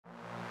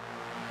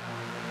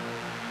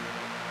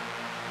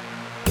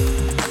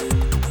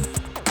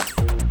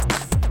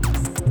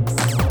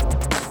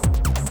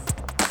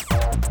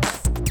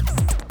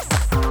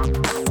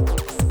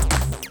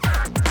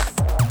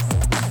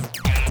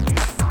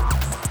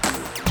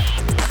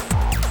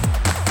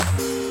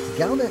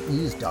Galnet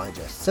News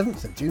Digest,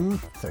 7th of June,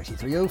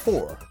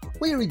 3304.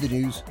 We read the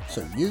news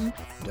so you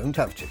don't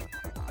have to.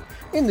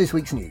 In this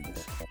week's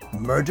news,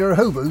 murder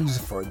hobos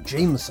for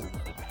Jameson.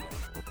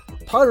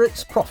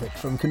 Pirates profit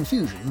from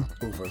confusion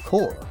over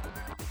core.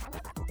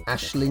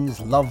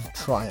 Aisling's love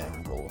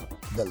triangle,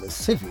 the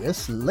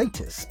lascivious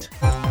latest.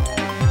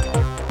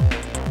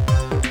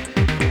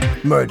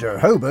 Murder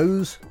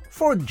hobos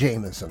for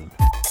Jameson.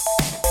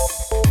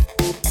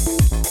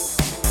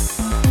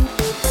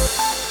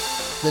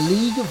 The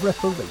League of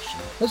Reparation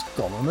has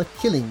gone on a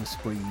killing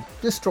spree,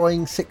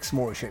 destroying 6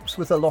 more ships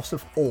with the loss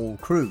of all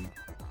crew.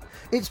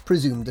 It's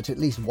presumed that at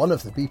least one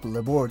of the people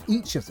aboard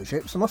each of the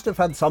ships must have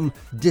had some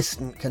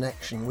distant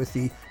connection with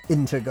the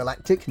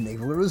Intergalactic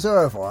Naval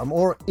Reserve Arm,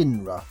 or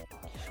INRA,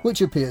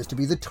 which appears to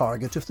be the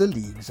target of the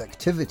League's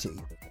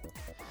activity.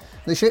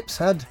 The ships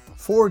had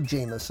 4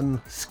 Jameson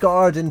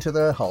scarred into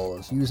their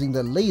hulls using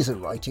the laser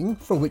writing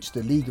for which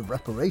the League of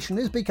Reparation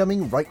is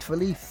becoming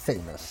rightfully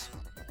famous.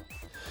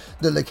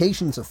 The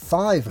locations of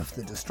 5 of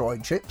the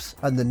destroyed ships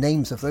and the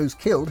names of those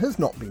killed has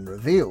not been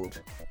revealed.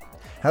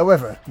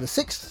 However, the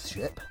 6th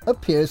ship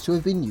appears to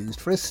have been used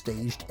for a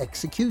staged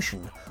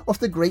execution of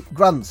the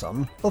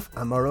great-grandson of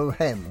Amaro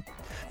Hem,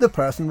 the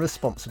person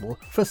responsible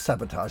for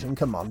sabotaging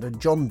Commander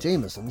John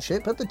Jameson's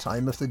ship at the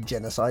time of the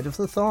genocide of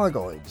the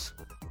Thargoids.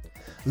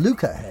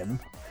 Luca Hem,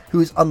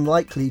 who is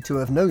unlikely to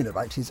have known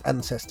about his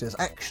ancestors'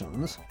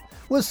 actions,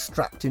 was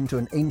strapped into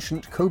an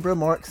ancient Cobra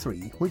Mark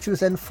III, which was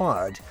then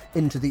fired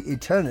into the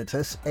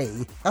Eternatus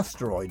A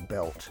asteroid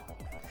belt.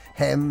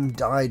 Hem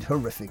died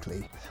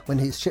horrifically when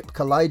his ship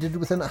collided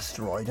with an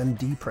asteroid and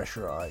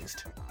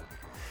depressurized.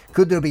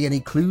 Could there be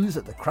any clues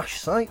at the crash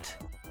site?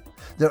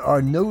 There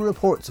are no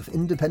reports of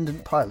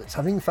independent pilots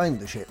having found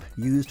the ship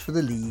used for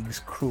the League's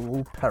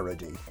cruel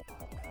parody.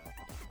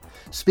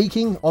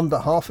 Speaking on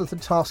behalf of the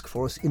task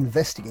force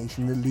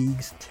investigating the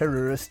League's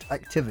terrorist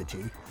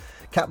activity,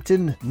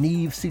 Captain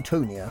Neve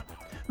Suetonia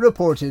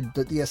reported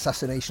that the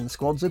assassination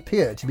squads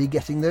appear to be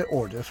getting their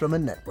orders from a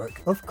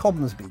network of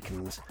comms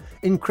beacons,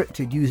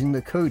 encrypted using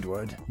the code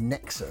word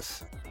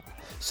Nexus,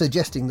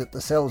 suggesting that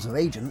the cells of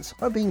agents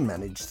are being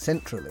managed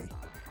centrally.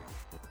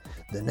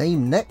 The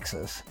name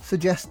Nexus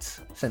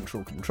suggests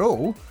central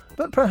control,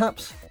 but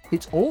perhaps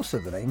it's also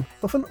the name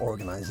of an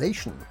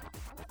organisation.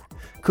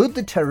 Could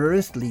the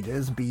terrorist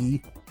leaders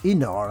be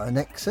Inara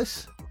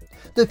Nexus,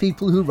 the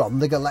people who run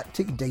the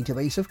galactic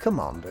database of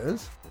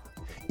commanders?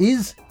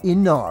 Is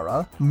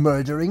Inara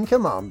murdering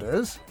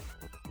commanders?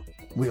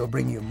 We'll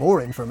bring you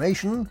more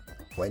information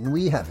when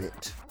we have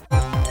it.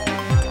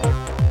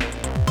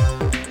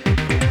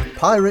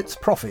 Pirates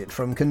profit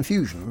from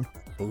confusion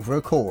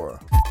over core.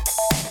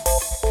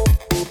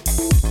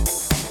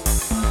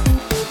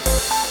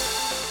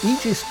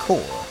 Aegis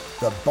Corps,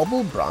 the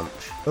bubble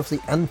branch of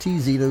the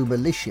Anti-Zero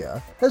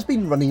militia, has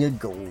been running a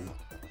goal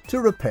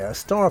to repair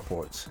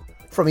starports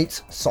from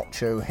its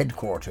Socho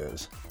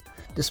headquarters,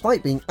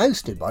 despite being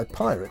ousted by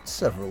pirates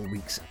several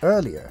weeks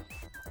earlier.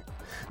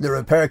 The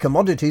repair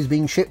commodities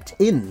being shipped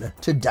in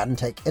to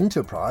Dantec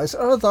Enterprise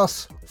are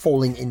thus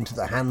falling into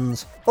the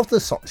hands of the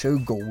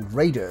Socho Gold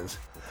Raiders,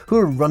 who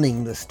are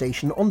running the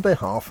station on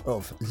behalf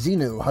of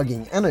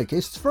Xeno-hugging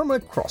anarchists from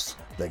across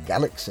the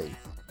galaxy.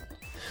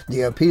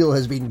 The appeal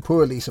has been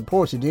poorly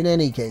supported in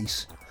any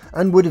case,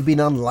 and would have been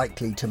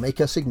unlikely to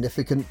make a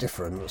significant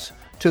difference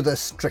to the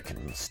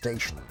stricken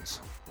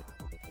stations.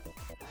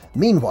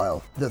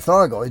 Meanwhile, the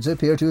Thargoids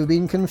appear to have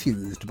been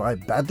confused by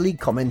badly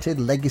commented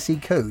legacy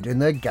code in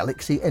their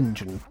Galaxy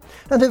engine,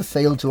 and have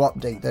failed to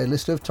update their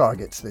list of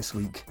targets this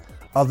week,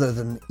 other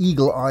than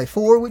Eagle Eye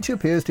 4, which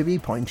appears to be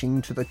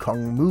pointing to the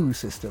Kong Mu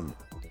system,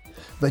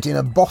 but in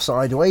a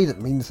boss-eyed way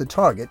that means the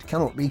target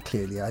cannot be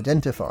clearly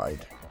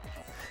identified.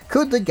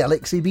 Could the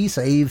Galaxy be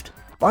saved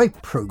by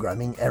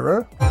programming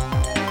error?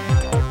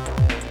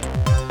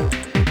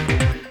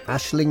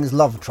 Aisling's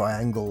love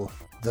triangle,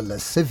 the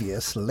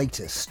lascivious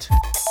latest.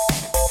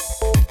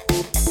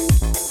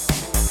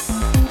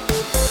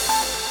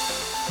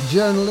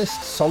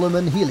 Journalist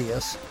Solomon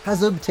Helios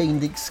has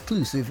obtained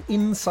exclusive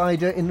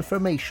insider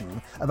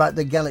information about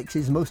the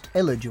galaxy's most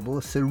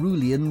eligible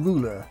Cerulean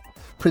ruler,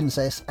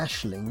 Princess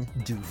Aisling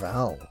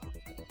Duval.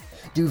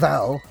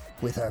 Duval,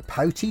 with her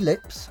pouty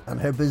lips and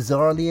her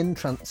bizarrely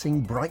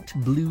entrancing bright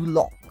blue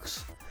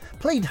locks,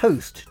 played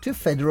host to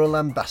Federal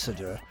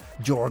Ambassador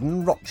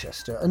Jordan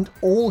Rochester and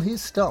all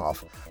his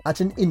staff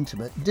at an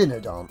intimate dinner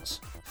dance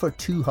for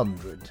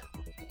 200.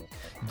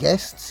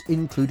 Guests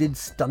included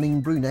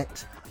stunning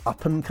brunette,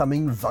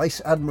 up-and-coming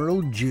Vice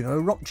Admiral Juno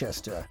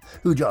Rochester,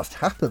 who just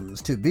happens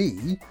to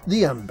be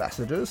the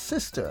ambassador's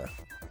sister.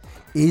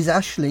 Is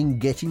Aisling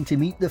getting to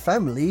meet the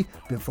family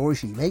before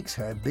she makes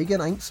her big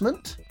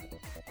announcement?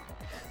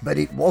 But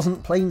it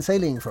wasn't plain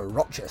sailing for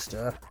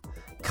Rochester.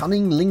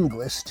 Cunning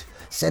linguist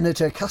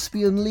Senator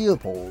Caspian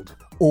Leopold,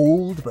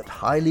 old but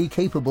highly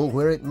capable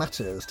where it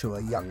matters to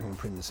a young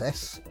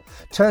princess,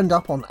 turned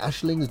up on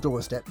Aisling's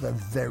doorstep the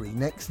very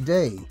next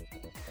day.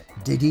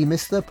 Did he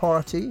miss the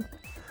party?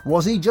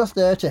 Was he just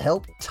there to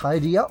help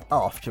tidy up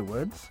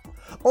afterwards?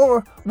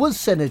 Or was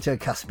Senator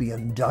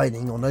Caspian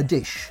dining on a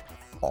dish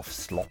off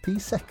sloppy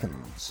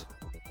seconds.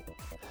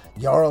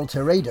 Jarl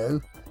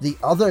Teredo, the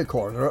other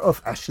corner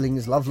of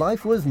Aisling's love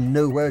life, was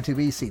nowhere to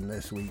be seen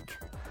this week.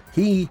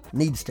 He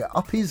needs to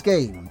up his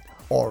game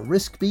or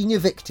risk being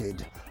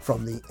evicted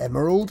from the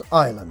Emerald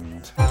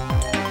Island.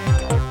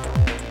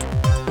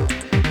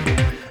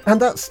 And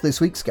that's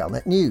this week's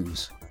Galnet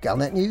News.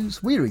 Galnet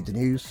News, we read the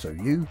news so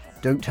you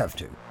don't have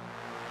to.